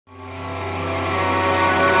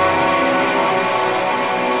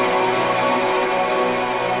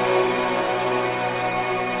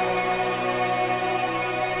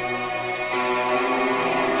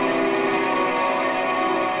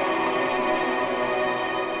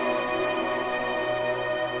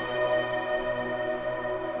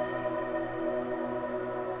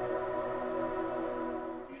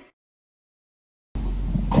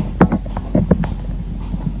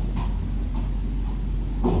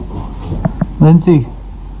Lindsay.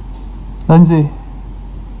 Lindsay.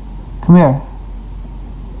 Come here.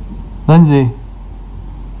 Lindsay.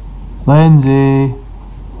 Lindsay.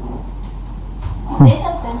 Say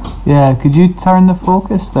something. Yeah, could you turn the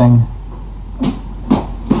focus thing?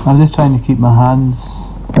 I'm just trying to keep my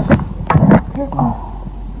hands.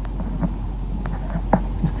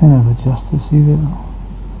 Just kind of adjust to see it.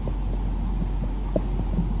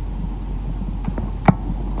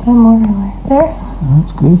 Turn more away. There? Oh,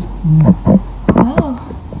 that's good. Yeah. Wow.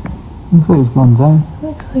 Looks like it's gone down.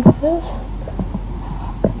 Looks like it is.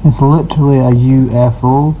 It's literally a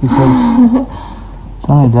UFO because it's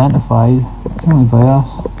unidentified. It's only by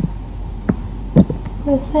us.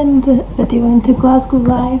 Let's send the video into Glasgow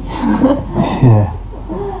Live. Yeah.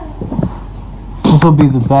 This will be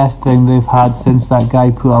the best thing they've had since that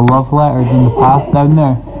guy put a love letter in the path down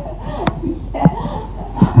there.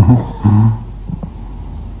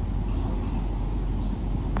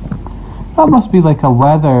 That must be like a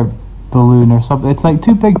weather balloon or something. It's like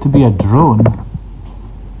too big to be a drone.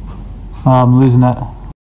 Oh, I'm losing it.